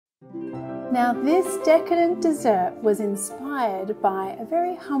Now this decadent dessert was inspired by a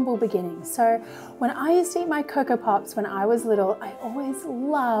very humble beginning. So when I used to eat my Coco Pops when I was little, I always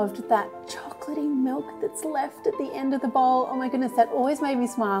loved that chocolatey milk that's left at the end of the bowl. Oh my goodness, that always made me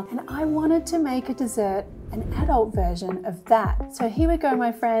smile. And I wanted to make a dessert, an adult version of that. So here we go,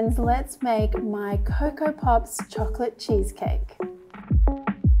 my friends. Let's make my Coco Pops chocolate cheesecake.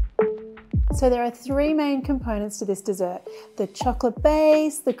 So there are three main components to this dessert: the chocolate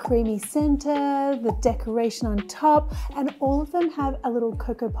base, the creamy center, the decoration on top, and all of them have a little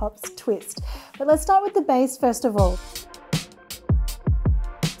Coco Pops twist. But let's start with the base first of all.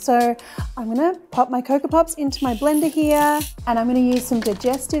 So I'm gonna pop my Coco Pops into my blender here, and I'm gonna use some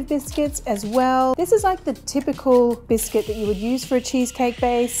digestive biscuits as well. This is like the typical biscuit that you would use for a cheesecake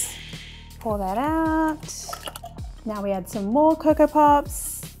base. Pour that out. Now we add some more Coco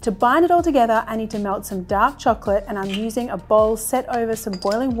Pops. To bind it all together, I need to melt some dark chocolate, and I'm using a bowl set over some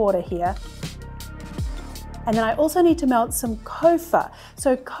boiling water here. And then I also need to melt some kofa.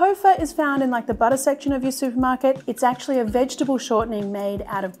 So kofa is found in like the butter section of your supermarket. It's actually a vegetable shortening made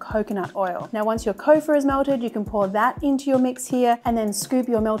out of coconut oil. Now once your kofa is melted, you can pour that into your mix here and then scoop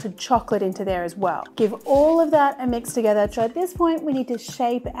your melted chocolate into there as well. Give all of that a mix together. So at this point, we need to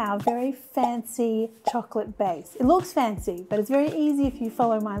shape our very fancy chocolate base. It looks fancy, but it's very easy if you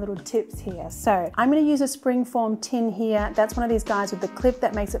follow my little tips here. So I'm gonna use a springform tin here. That's one of these guys with the clip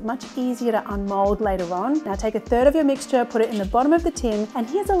that makes it much easier to unmold later on. Now take a third of your mixture, put it in the bottom of the tin, and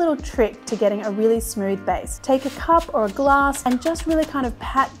here's a little trick to getting a really smooth base. Take a cup or a glass and just really kind of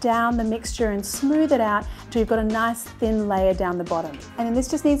pat down the mixture and smooth it out until you've got a nice thin layer down the bottom. And then this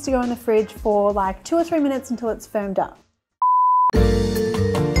just needs to go in the fridge for like 2 or 3 minutes until it's firmed up.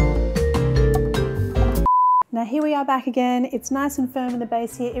 Now here we are back again. It's nice and firm in the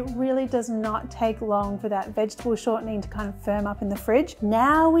base here. It really does not take long for that vegetable shortening to kind of firm up in the fridge.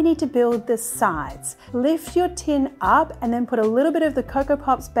 Now we need to build the sides. Lift your tin up and then put a little bit of the Coco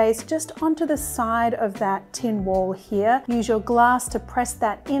Pops base just onto the side of that tin wall here. Use your glass to press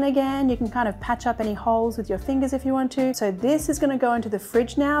that in again. You can kind of patch up any holes with your fingers if you want to. So this is going to go into the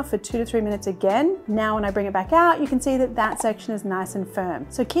fridge now for 2 to 3 minutes again. Now when I bring it back out, you can see that that section is nice and firm.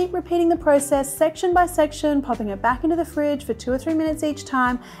 So keep repeating the process section by section, popping it back into the fridge for 2 or 3 minutes each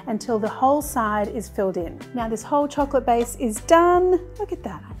time until the whole side is filled in. Now this whole chocolate base is done. Look at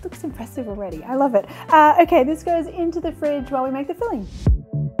that, it looks impressive already. I love it. Okay, this goes into the fridge while we make the filling.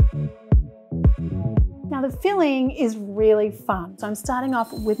 Now the filling is really fun. So I'm starting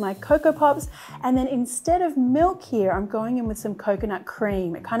off with my Coco Pops, and then instead of milk here, I'm going in with some coconut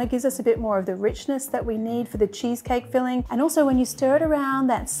cream. It kind of gives us a bit more of the richness that we need for the cheesecake filling. And also when you stir it around,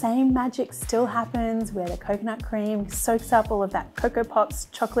 that same magic still happens where the coconut cream soaks up all of that Coco Pops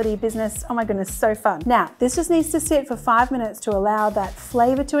chocolatey business. Oh my goodness, so fun. Now, this just needs to sit for 5 minutes to allow that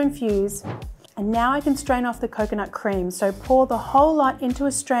flavor to infuse. And now I can strain off the coconut cream. So pour the whole lot into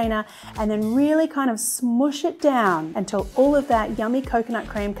a strainer and then really kind of smush it down until all of that yummy coconut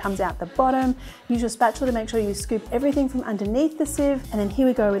cream comes out the bottom. Use your spatula to make sure you scoop everything from underneath the sieve. And then here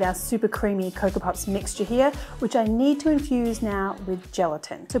we go with our super creamy Coco Pops mixture here, which I need to infuse now with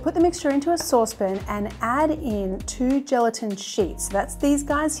gelatin. So put the mixture into a saucepan and add in 2 gelatin sheets. So that's these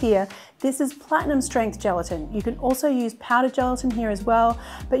guys here. This is platinum strength gelatin. You can also use powdered gelatin here as well,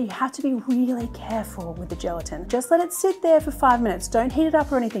 but you have to be really careful with the gelatin. Just let it sit there for 5 minutes. Don't heat it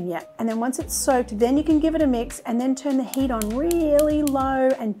up or anything yet. And then once it's soaked, then you can give it a mix and then turn the heat on really low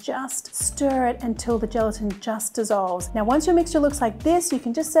and just stir it until the gelatin just dissolves. Now, once your mixture looks like this, you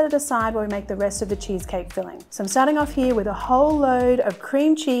can just set it aside while we make the rest of the cheesecake filling. So I'm starting off here with a whole load of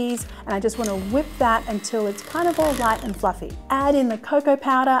cream cheese, and I just want to whip that until it's kind of all light and fluffy. Add in the cocoa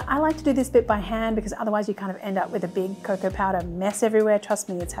powder. I like to do this bit by hand because otherwise you kind of end up with a big cocoa powder mess everywhere. Trust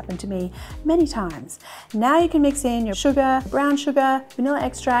me, it's happened to me many times. Now you can mix in your sugar, brown sugar, vanilla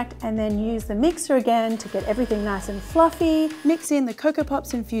extract, and then use the mixer again to get everything nice and fluffy. Mix in the Coco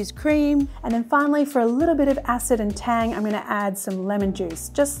Pops infused cream, and then finally for a little bit of acid and tang, I'm going to add some lemon juice.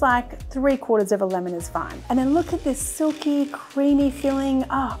 Just like 3/4 of a lemon is fine. And then look at this silky, creamy filling.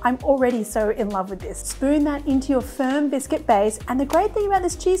 Oh, I'm already so in love with this. Spoon that into your firm biscuit base, and the great thing about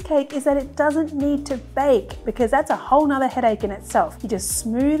this cheesecake is that it doesn't need to bake, because that's a whole nother headache in itself. You just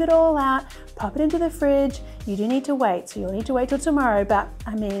smooth it all out, pop it into the fridge. You do need to wait, so you'll need to wait till tomorrow, but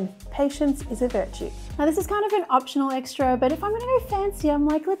I mean, patience is a virtue. Now this is kind of an optional extra, but if I'm gonna go fancy, I'm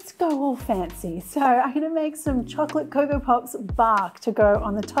like, let's go all fancy. So I'm gonna make some chocolate Coco Pops bark to go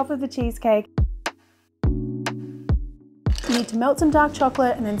on the top of the cheesecake. You need to melt some dark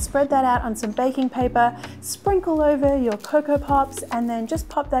chocolate and then spread that out on some baking paper, sprinkle over your Coco Pops, and then just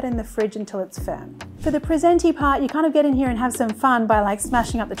pop that in the fridge until it's firm. For the presenty part, you kind of get in here and have some fun by like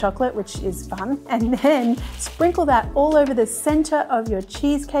smashing up the chocolate, which is fun, and then sprinkle that all over the center of your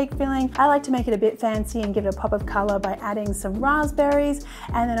cheesecake filling. I like to make it a bit fancy and give it a pop of color by adding some raspberries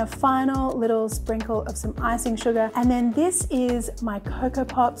and then a final little sprinkle of some icing sugar. And then this is my Coco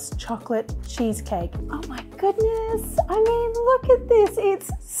Pops chocolate cheesecake. Oh my goodness. I mean, look at this.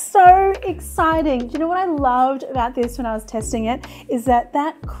 It's so exciting. Do you know what I loved about this when I was testing it is that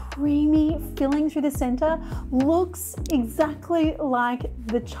creamy filling through the center looks exactly like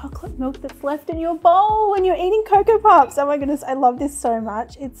the chocolate milk that's left in your bowl when you're eating Coco Pops. Oh my goodness, I love this so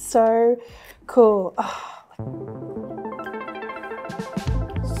much. It's so cool. Oh.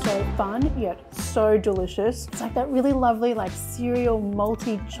 So fun, yet so delicious. It's like that really lovely like cereal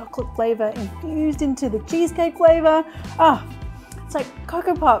malty chocolate flavor infused into the cheesecake flavor. Ah, it's like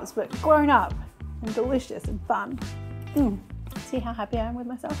Coco Pops but grown up and delicious and fun. See how happy I am with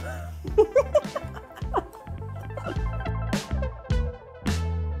myself?